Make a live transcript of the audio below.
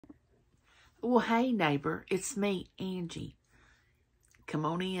Well, hey, neighbor, it's me, Angie. Come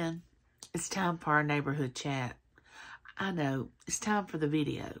on in. It's time for our neighborhood chat. I know, it's time for the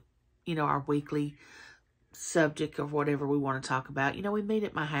video. You know, our weekly subject of whatever we want to talk about. You know, we meet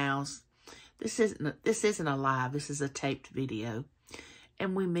at my house. This isn't a live. This is a taped video.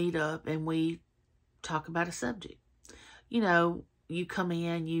 And we meet up and we talk about a subject. You know, you come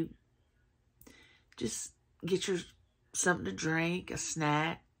in, you just get your something to drink, a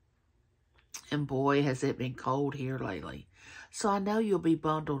snack. And boy, has it been cold here lately. So I know you'll be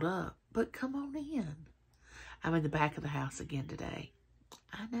bundled up, but come on in. I'm in the back of the house again today.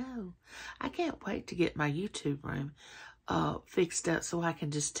 I know. I can't wait to get my YouTube room fixed up so I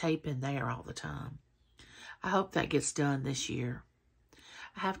can just tape in there all the time. I hope that gets done this year.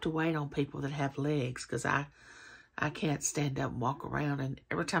 I have to wait on people that have legs because I can't stand up and walk around. And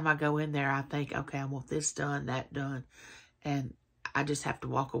every time I go in there, I think, okay, I want this done, that done. And I just have to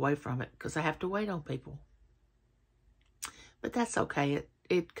walk away from it because I have to wait on people. But that's okay.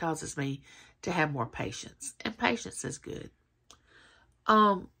 It causes me to have more patience. And patience is good.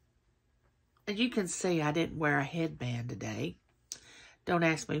 And you can see I didn't wear a headband today. Don't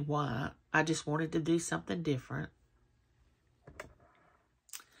ask me why. I just wanted to do something different.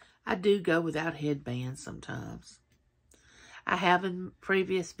 I do go without headbands sometimes. I have in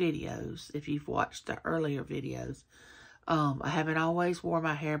previous videos, if you've watched the earlier videos, I haven't always wore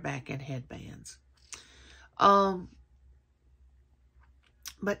my hair back in headbands. But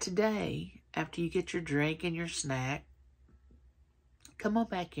today, after you get your drink and your snack, come on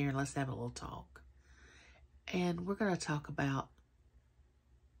back here and let's have a little talk. And we're going to talk about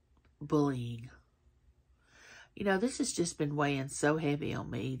bullying. You know, this has just been weighing so heavy on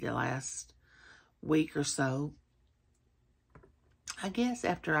me the last week or so. I guess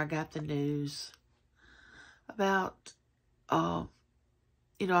after I got the news about,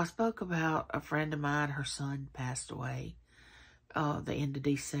 you know, I spoke about a friend of mine, her son passed away the end of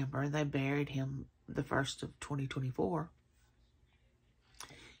December, and they buried him the 1st of 2024.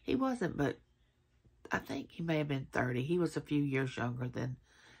 He wasn't, but I think he may have been 30. He was a few years younger than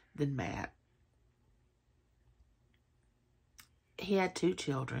Matt. He had 2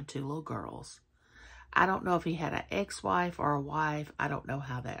 children, 2 little girls. I don't know if he had an ex-wife or a wife. I don't know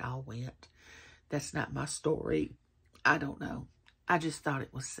how that all went. That's not my story. I don't know. I just thought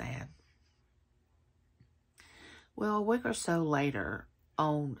it was sad. Well, a week or so later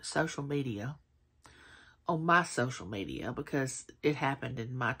on social media, on my social media, because it happened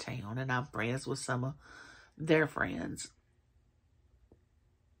in my town and I'm friends with some of their friends,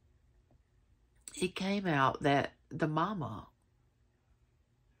 it came out that the mama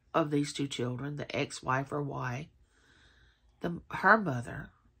of these 2 children, the ex-wife or wife, her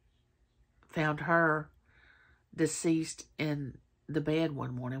mother found her deceased in the bed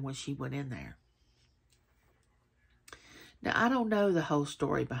one morning when she went in there. Now, I don't know the whole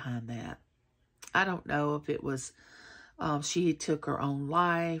story behind that. I don't know if it was she took her own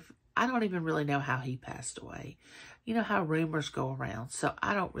life. I don't even really know how he passed away. You know how rumors go around, so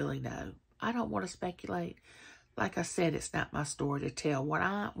I don't really know. I don't want to speculate. Like I said, it's not my story to tell.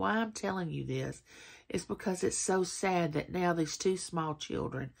 Why I'm telling you this is because it's so sad that now these 2 small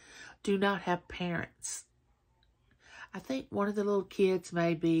children do not have parents. I think one of the little kids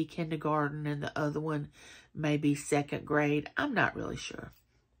may be kindergarten and the other one may be 2nd grade. I'm not really sure.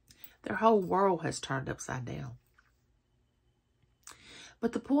 Their whole world has turned upside down.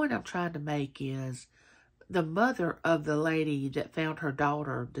 But the point I'm trying to make is the mother of the lady that found her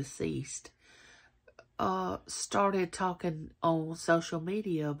daughter deceased started talking on social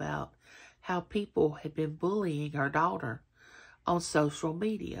media about how people had been bullying her daughter on social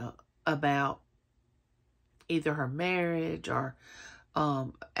media about either her marriage or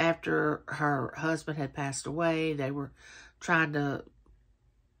after her husband had passed away, they were trying to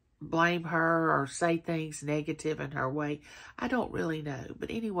blame her or say things negative in her way. I don't really know. But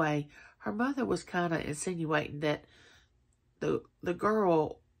anyway, her mother was kind of insinuating that the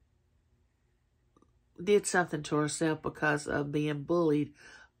girl did something to herself because of being bullied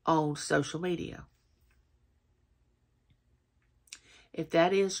on social media. If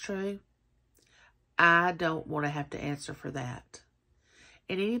that is true, I don't want to have to answer for that.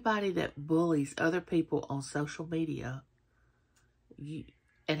 And anybody that bullies other people on social media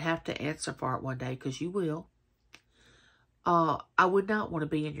and have to answer for it one day, because you will, I would not want to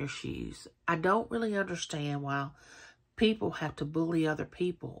be in your shoes. I don't really understand why people have to bully other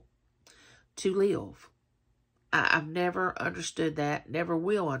people to live. I've never understood that, never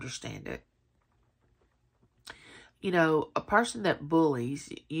will understand it. You know, a person that bullies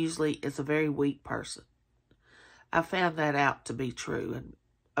usually is a very weak person. I found that out to be true, and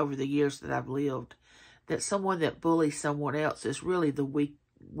over the years that I've lived, that someone that bullies someone else is really the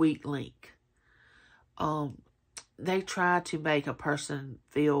weak link. They try to make a person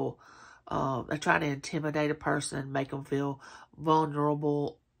feel, they try to intimidate a person, make them feel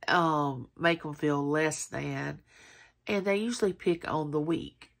vulnerable, make them feel less than, and they usually pick on the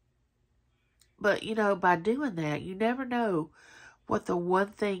weak. But, you know, by doing that, you never know what the one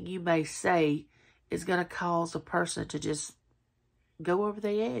thing you may say is going to cause a person to just go over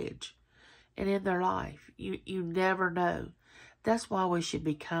the edge and end their life. You never know. That's why we should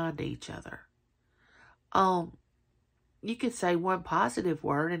be kind to each other. You could say one positive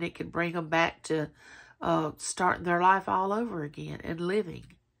word and it could bring them back to starting their life all over again and living.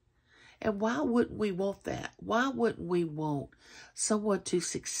 And why wouldn't we want that? Why wouldn't we want someone to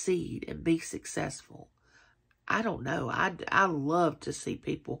succeed and be successful? I don't know. I love to see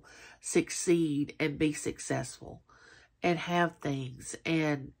people succeed and be successful and have things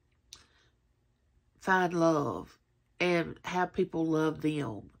and find love and have people love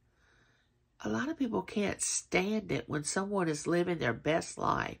them. A lot of people can't stand it when someone is living their best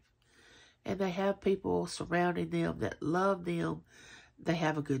life and they have people surrounding them that love them. They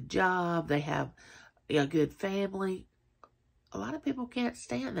have a good job. They have a good family. A lot of people can't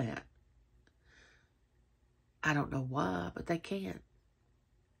stand that. I don't know why, but they can't.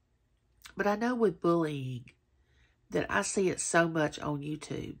 But I know with bullying that I see it so much on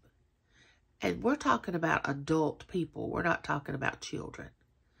YouTube. And we're talking about adult people. We're not talking about children.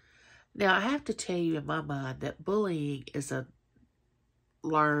 Now, I have to tell you in my mind that bullying is a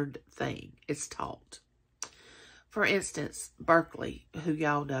learned thing. It's taught. For instance, Berkeley, who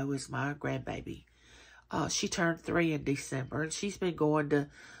y'all know is my grandbaby, she turned 3 in December, and she's been going to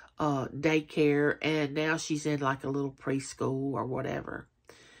daycare, and now she's in like a little preschool or whatever.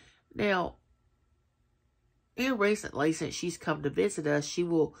 Now, here recently, since she's come to visit us, she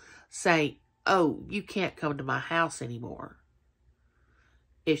will say, "Oh, you can't come to my house anymore."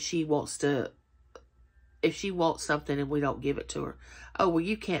 If she wants something and we don't give it to her. "Oh, well,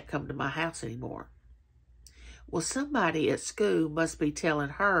 you can't come to my house anymore." Well, somebody at school must be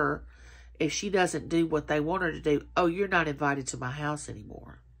telling her, if she doesn't do what they want her to do, "Oh, you're not invited to my house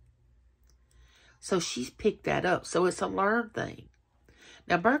anymore." So she's picked that up. So it's a learned thing.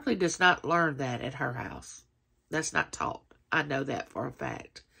 Now, Berkeley does not learn that at her house. That's not taught. I know that for a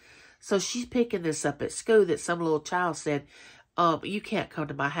fact. So she's picking this up at school that some little child said, "You can't come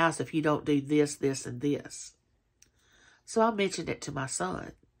to my house if you don't do this, this, and this." So I mentioned it to my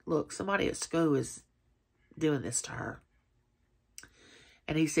son. "Look, somebody at school is doing this to her."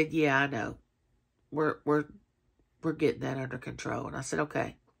 And he said, "Yeah, I know. We're getting that under control." And I said,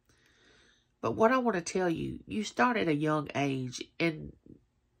 "Okay." But what I want to tell you, you start at a young age, and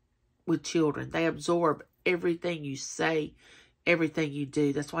with children, they absorb everything you say, everything you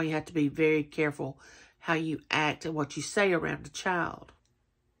do. That's why you have to be very careful how you act and what you say around a child.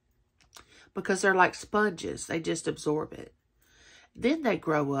 Because they're like sponges. They just absorb it. Then they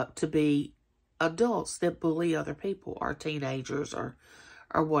grow up to be adults that bully other people, or teenagers, or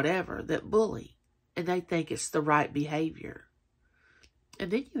whatever, that bully. And they think it's the right behavior. And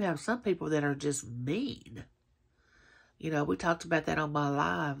then you have some people that are just mean. You know, we talked about that on my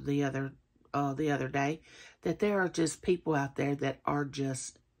live the other day, that there are just people out there that are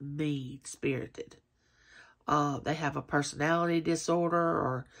just mean-spirited. They have a personality disorder,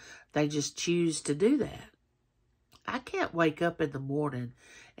 or they just choose to do that. I can't wake up in the morning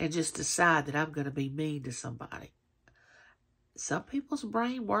and just decide that I'm going to be mean to somebody. Some people's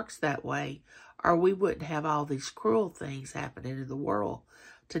brain works that way, or we wouldn't have all these cruel things happening in the world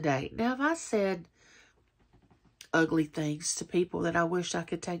today. Now, have I said ugly things to people that I wish I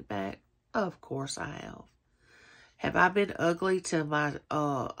could take back? Of course I have. Have I been ugly to my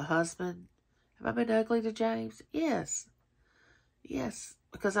husband? Have I been ugly to James? Yes. Yes,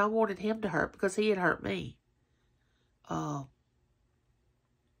 because I wanted him to hurt, because he had hurt me. Have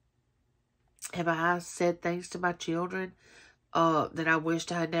I said things to my children that I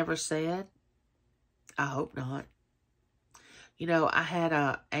wished I had never said? I hope not. You know, I had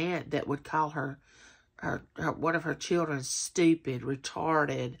an aunt that would call her one of her children stupid,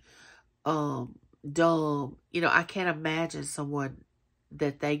 retarded, dumb. You know, I can't imagine someone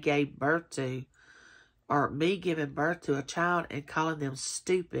that they gave birth to, or me giving birth to a child and calling them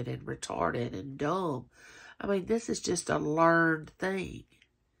stupid and retarded and dumb. I mean, this is just a learned thing.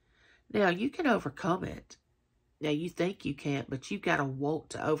 Now, you can overcome it. Now, you think you can't, but you've got to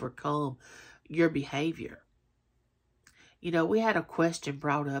want to overcome your behavior. You know, we had a question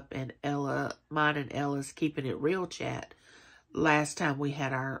brought up in mine and Ella's Keeping It Real chat last time we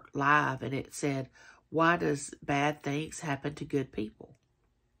had our live, and it said, "Why does bad things happen to good people?"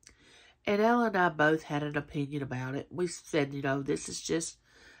 And Ella and I both had an opinion about it. We said, you know, this is just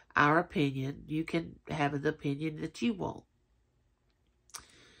our opinion. You can have an opinion that you want.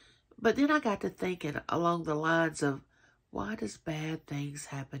 But then I got to thinking along the lines of, why does bad things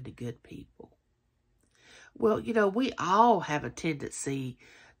happen to good people? Well, you know, we all have a tendency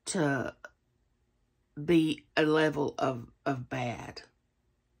to be a level of bad.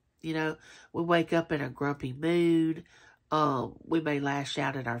 You know, we wake up in a grumpy mood. We may lash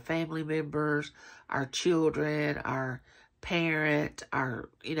out at our family members, our children, our parent,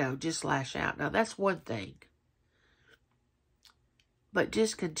 you know, just lash out. Now, that's one thing. But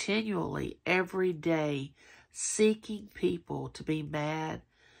just continually, every day, seeking people to be mad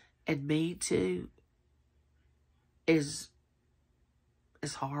and mean to is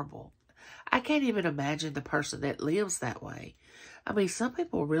horrible. I can't even imagine the person that lives that way. I mean, some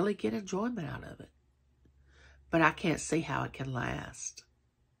people really get enjoyment out of it. But I can't see how it can last.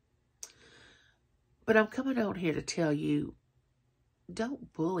 But I'm coming on here to tell you,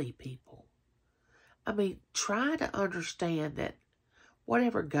 don't bully people. I mean, try to understand that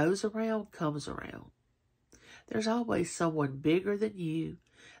whatever goes around comes around. There's always someone bigger than you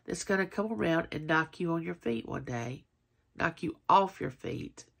that's going to come around and knock you on your feet one day, knock you off your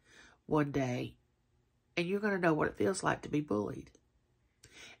feet one day, and you're going to know what it feels like to be bullied.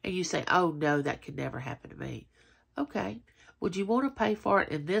 And you say, oh, no, that could never happen to me. Okay, would you want to pay for it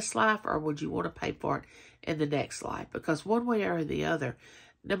in this life, or would you want to pay for it in the next life? Because one way or the other,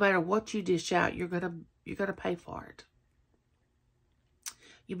 no matter what you dish out, you're gonna pay for it.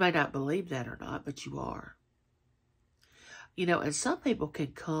 You may not believe that or not, but you are. You know, and some people can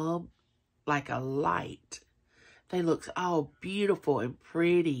come like a light. They look all beautiful and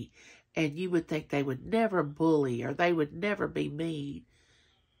pretty, and you would think they would never bully or they would never be mean,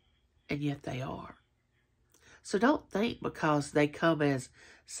 and yet they are. So don't think because they come as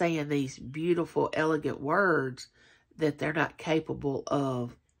saying these beautiful, elegant words that they're not capable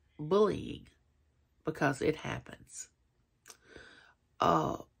of bullying, because it happens.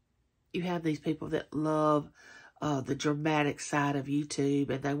 You have these people that love the dramatic side of YouTube,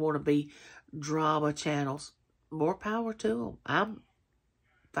 and they want to be drama channels. More power to them. I'm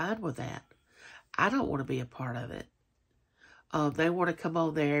fine with that. I don't want to be a part of it. They want to come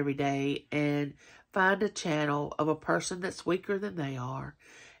on there every day and find a channel of a person that's weaker than they are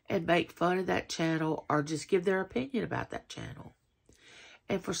and make fun of that channel or just give their opinion about that channel.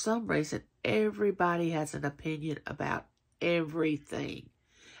 And for some reason, everybody has an opinion about everything.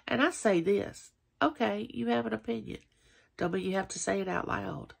 And I say this, okay, you have an opinion. Don't mean you have to say it out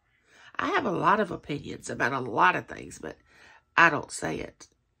loud. I have a lot of opinions about a lot of things, but I don't say it.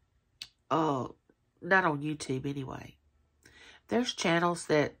 Not on YouTube anyway. There's channels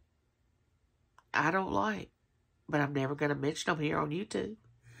that I don't like, but I'm never going to mention them here on YouTube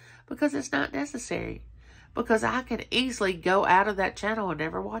because it's not necessary. Because I can easily go out of that channel and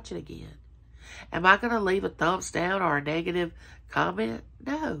never watch it again. Am I going to leave a thumbs down or a negative comment?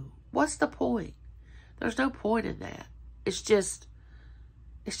 No. What's the point? There's no point in that. It's just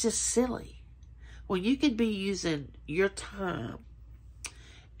silly. When you could be using your time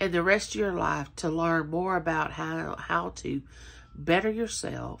and the rest of your life to learn more about how to better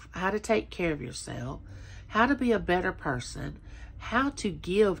yourself, how to take care of yourself, how to be a better person, how to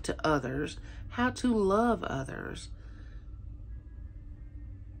give to others, how to love others,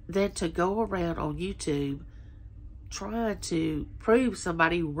 than to go around on YouTube trying to prove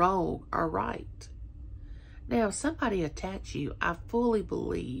somebody wrong or right. Now, if somebody attacks you, I fully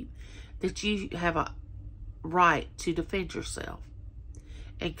believe that you have a right to defend yourself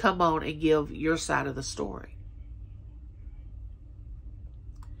and come on and give your side of the story.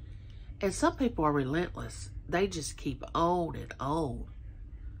 And some people are relentless. They just keep on and on.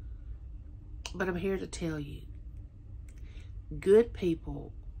 But I'm here to tell you, good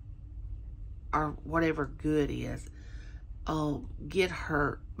people, or whatever good is, get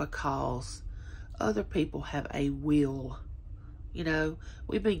hurt because other people have a will. You know,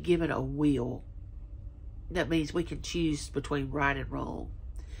 we've been given a will. That means we can choose between right and wrong.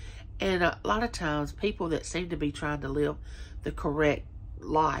 And a lot of times, people that seem to be trying to live the correct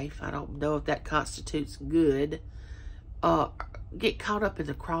life, I don't know if that constitutes good, get caught up in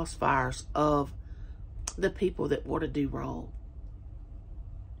the crossfires of the people that want to do wrong.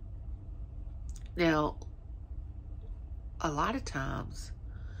 Now, a lot of times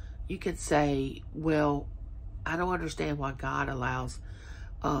you can say, well, I don't understand why God allows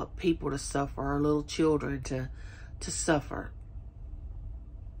people to suffer, or little children to suffer.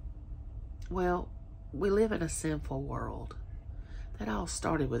 Well, we live in a sinful world. That all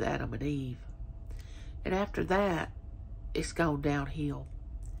started with Adam and Eve. And after that, it's gone downhill.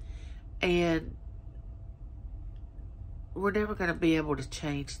 And we're never going to be able to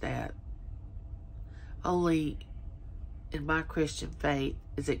change that. Only in my Christian faith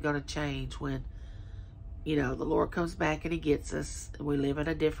is it going to change when, you know, the Lord comes back and He gets us and we live in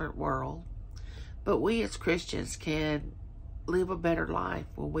a different world. But we as Christians can live a better life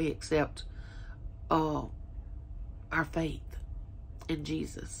when we accept our faith in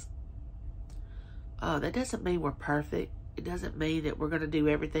Jesus. That doesn't mean we're perfect. It doesn't mean that we're going to do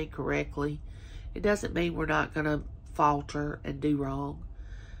everything correctly. It doesn't mean we're not going to falter and do wrong.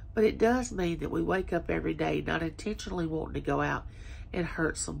 But it does mean that we wake up every day not intentionally wanting to go out and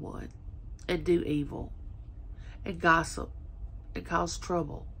hurt someone and do evil and gossip and cause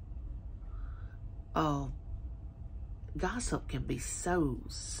trouble. Gossip can be so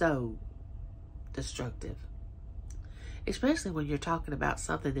destructive. Especially when you're talking about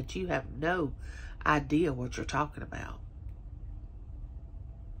something that you have no idea what you're talking about.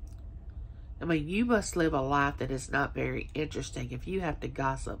 I mean, you must live a life that is not very interesting if you have to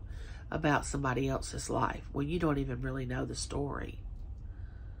gossip about somebody else's life when you don't even really know the story.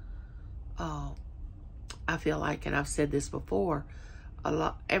 I feel like, and I've said this before,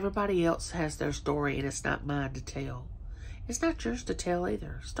 everybody else has their story and it's not mine to tell. It's not yours to tell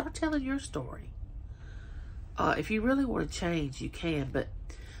either. Start telling your story. If you really want to change, you can, but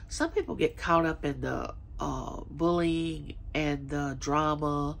some people get caught up in the bullying and the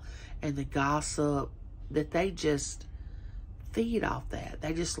drama and the gossip that they just feed off that.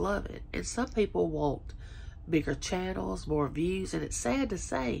 They just love it. And some people want bigger channels, more views, and it's sad to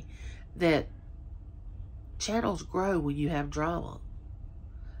say that channels grow when you have drama.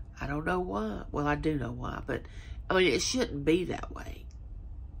 I don't know why. Well, I do know why, but I mean, it shouldn't be that way.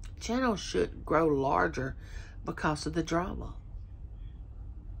 Channels shouldn't grow larger because of the drama.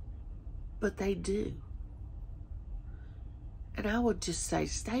 But they do. And I would just say,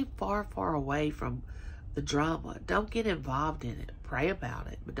 stay far away from the drama. Don't get involved in it. Pray about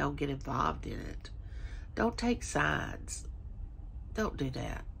it, but don't get involved in it. Don't take sides. Don't do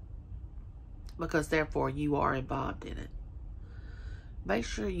that. Because therefore you are involved in it. Make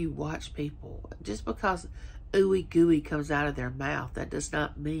sure you watch people. Just because ooey gooey comes out of their mouth, that does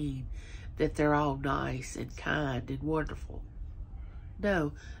not mean that they're all nice and kind and wonderful.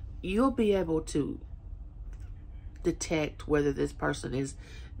 No, you'll be able to detect whether this person is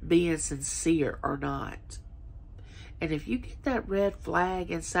being sincere or not. And if you get that red flag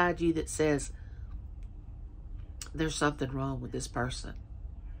inside you that says there's something wrong with this person,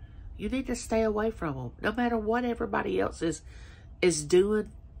 you need to stay away from them. No matter what everybody else is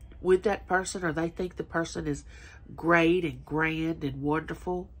doing with that person, or they think the person is great and grand and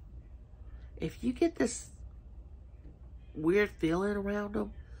wonderful. If you get this weird feeling around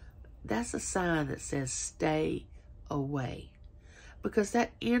them, that's a sign that says stay away. Because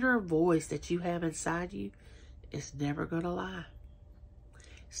that inner voice that you have inside you is never going to lie.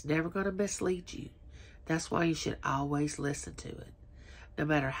 It's never going to mislead you. That's why you should always listen to it. No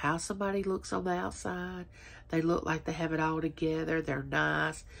matter how somebody looks on the outside, they look like they have it all together, they're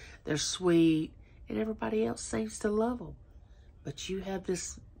nice, they're sweet, and everybody else seems to love them. But you have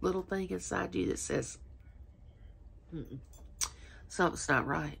this little thing inside you that says, something's not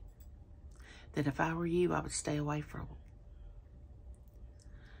right. Then if I were you, I would stay away from them.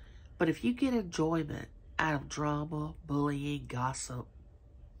 But if you get enjoyment out of drama, bullying, gossip,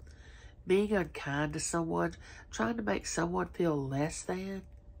 being unkind to someone, trying to make someone feel less than,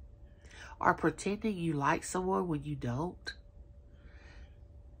 or pretending you like someone when you don't,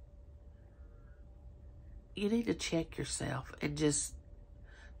 you need to check yourself and just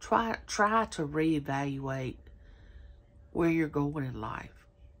try to reevaluate where you're going in life.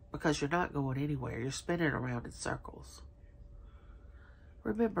 Because you're not going anywhere. You're spinning around in circles.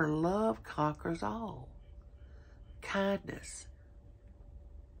 Remember, love conquers all. Kindness.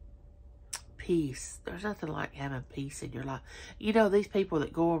 Peace. There's nothing like having peace in your life. You know, these people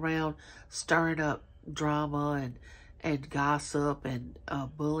that go around stirring up drama and gossip and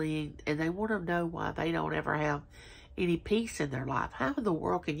bullying, and they want to know why they don't ever have any peace in their life. How in the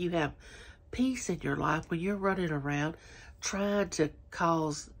world can you have peace in your life when you're running around trying to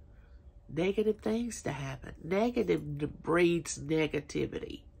cause negative things to happen? Negative breeds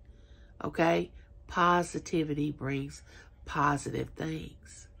negativity. Okay? Positivity brings positive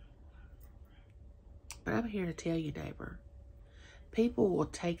things. But I'm here to tell you, neighbor, people will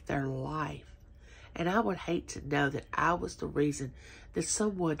take their life. And I would hate to know that I was the reason that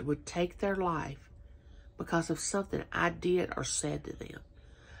someone would take their life because of something I did or said to them.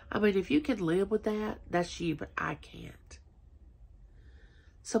 I mean, if you can live with that, that's you, but I can't.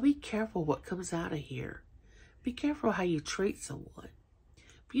 So be careful what comes out of here. Be careful how you treat someone.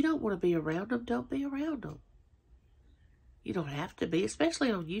 If you don't want to be around them, don't be around them. You don't have to be,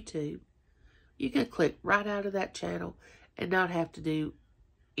 especially on YouTube. You can click right out of that channel and not have to do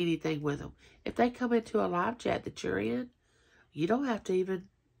anything with them. If they come into a live chat that you're in, you don't have to even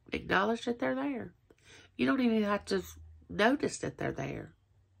acknowledge that they're there. You don't even have to notice that they're there.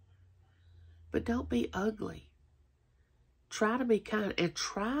 But don't be ugly. Try to be kind and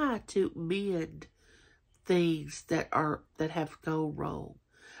try to mend things that have gone wrong.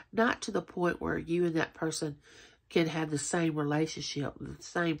 Not to the point where you and that person can have the same relationship, the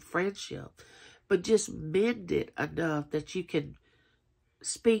same friendship, but just mend it enough that you can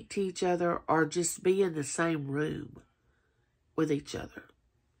speak to each other or just be in the same room with each other.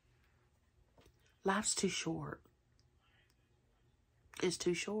 Life's too short. It's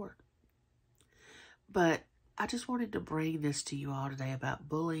too short. But I just wanted to bring this to you all today about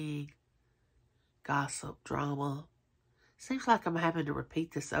bullying, gossip, drama. Seems like I'm having to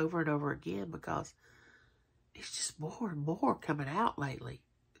repeat this over and over again because it's just more and more coming out lately.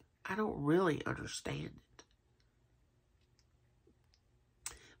 I don't really understand it.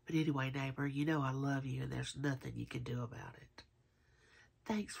 But anyway, neighbor, you know I love you and there's nothing you can do about it.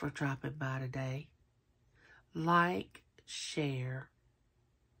 Thanks for dropping by today. Like, share,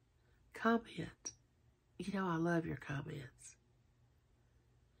 comment. You know I love your comments.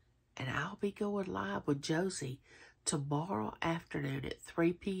 And I'll be going live with Josie tomorrow afternoon at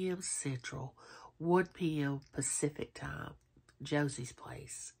 3 p.m. Central, 1 p.m. Pacific time. Josie's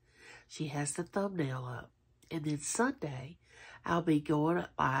place. She has the thumbnail up. And then Sunday, I'll be going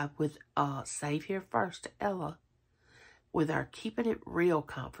live with Save Here First, Ella, with our Keeping It Real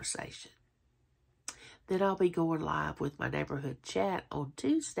conversation. Then I'll be going live with my neighborhood chat on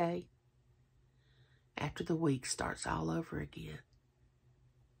Tuesday after the week starts all over again.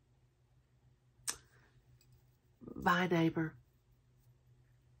 Bye, neighbor.